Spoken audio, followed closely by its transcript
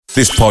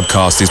This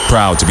podcast is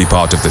proud to be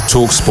part of the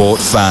TalkSport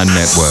Fan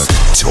Network.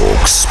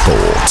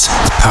 TalkSport.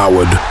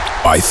 Powered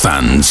by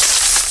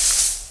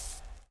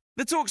fans.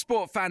 The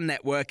TalkSport Fan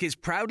Network is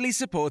proudly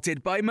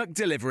supported by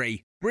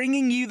McDelivery,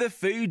 bringing you the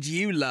food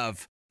you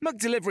love.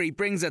 McDelivery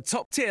brings a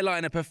top-tier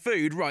lineup of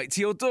food right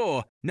to your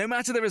door. No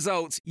matter the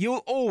result,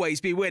 you'll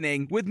always be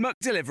winning with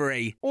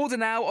McDelivery. Order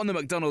now on the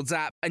McDonald's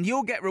app and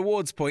you'll get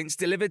rewards points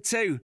delivered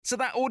too. So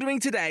that ordering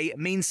today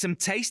means some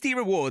tasty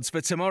rewards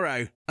for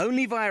tomorrow.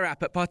 Only via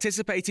app at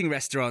participating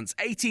restaurants.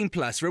 18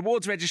 plus.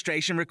 Rewards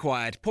registration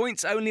required.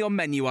 Points only on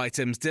menu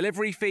items.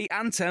 Delivery fee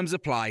and terms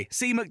apply.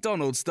 See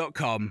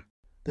mcdonalds.com.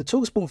 The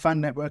TalkSport Fan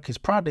Network is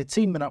proudly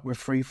teaming up with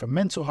Free for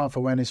Mental Health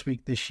Awareness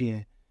Week this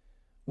year.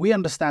 We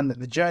understand that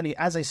the journey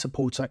as a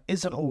supporter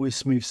isn't always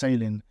smooth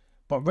sailing,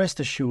 but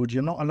rest assured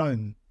you're not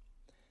alone.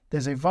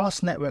 There's a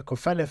vast network of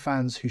fellow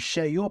fans who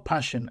share your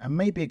passion and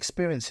may be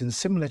experiencing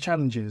similar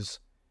challenges.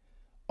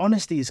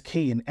 Honesty is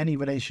key in any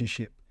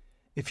relationship.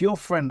 If your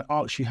friend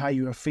asks you how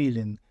you are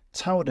feeling,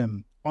 tell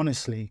them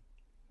honestly.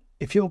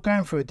 If you're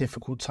going through a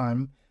difficult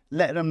time,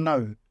 let them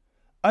know.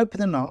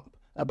 Opening up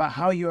about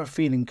how you are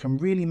feeling can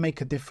really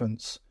make a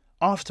difference.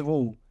 After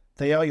all,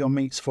 they are your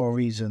mates for a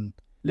reason.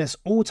 Let's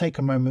all take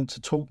a moment to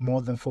talk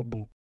more than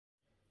football.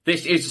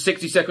 This is the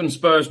 60-second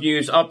Spurs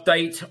news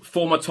update.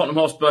 Former Tottenham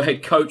Hotspur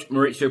head coach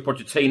Mauricio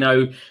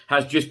Pochettino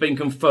has just been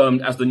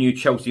confirmed as the new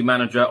Chelsea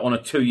manager on a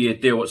 2-year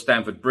deal at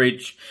Stamford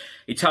Bridge.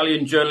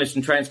 Italian journalist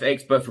and transfer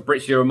expert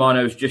Fabrizio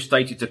Romano has just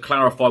stated to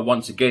clarify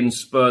once again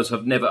Spurs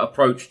have never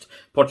approached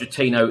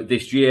Pochettino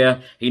this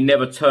year. He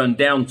never turned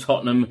down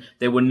Tottenham.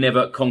 There were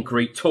never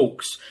concrete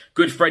talks.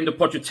 Good friend of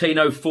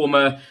Pochettino,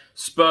 former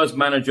Spurs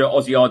manager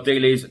Ozzy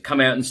Ardiles,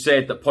 come out and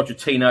said that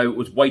Pochettino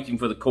was waiting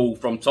for the call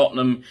from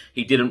Tottenham.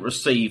 He didn't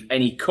receive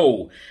any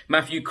call.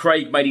 Matthew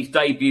Craig made his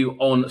debut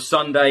on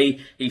Sunday.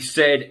 He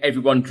said,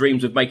 "Everyone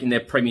dreams of making their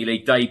Premier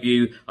League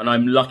debut, and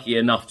I'm lucky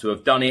enough to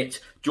have done it."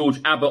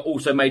 George Abbott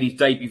also made his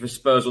debut for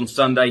Spurs on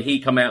Sunday. He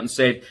came out and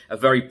said, "A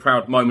very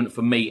proud moment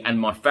for me and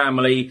my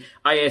family."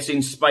 AS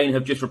in Spain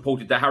have just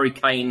reported that Harry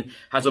Kane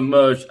has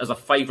emerged as a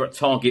favourite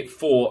target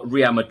for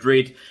Real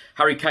Madrid.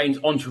 Harry Kane's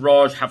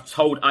entourage have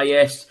told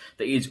AS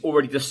that he has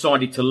already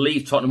decided to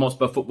leave Tottenham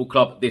Hotspur Football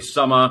Club this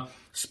summer.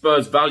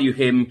 Spurs value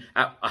him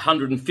at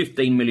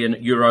 €115 million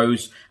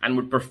and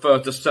would prefer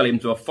to sell him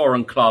to a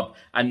foreign club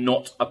and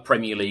not a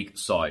Premier League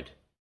side.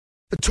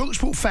 The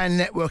TalkSport Fan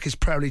Network is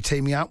proudly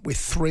teaming up with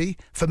 3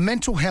 for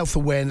Mental Health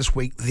Awareness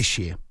Week this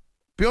year.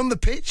 Beyond the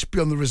pitch,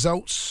 beyond the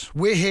results,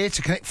 we're here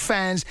to connect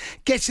fans,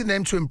 getting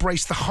them to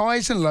embrace the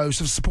highs and lows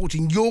of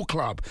supporting your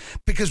club,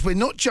 because we're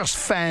not just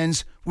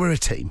fans, we're a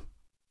team.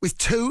 With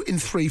 2 in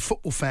 3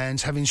 football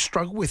fans having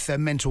struggled with their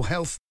mental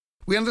health,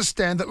 we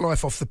understand that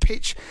life off the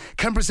pitch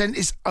can present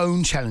its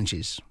own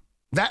challenges.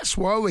 That's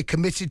why we're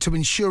committed to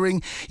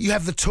ensuring you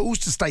have the tools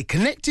to stay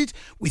connected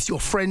with your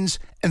friends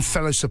and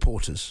fellow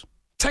supporters.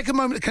 Take a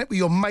moment to connect with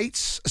your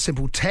mates. A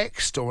simple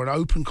text or an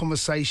open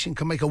conversation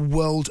can make a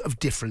world of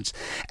difference.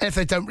 And if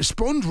they don't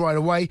respond right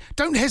away,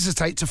 don't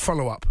hesitate to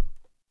follow up.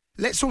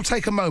 Let's all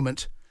take a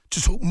moment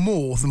to talk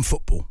more than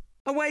football.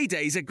 Away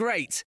days are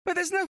great, but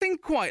there's nothing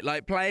quite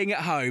like playing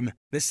at home.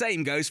 The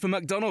same goes for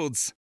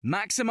McDonald's.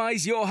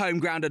 Maximise your home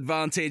ground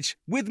advantage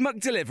with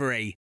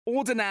McDelivery.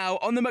 Order now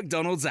on the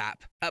McDonald's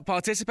app. At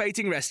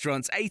participating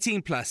restaurants,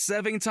 18 plus,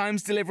 serving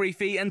times, delivery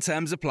fee and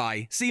terms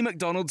apply. See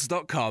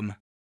mcdonalds.com.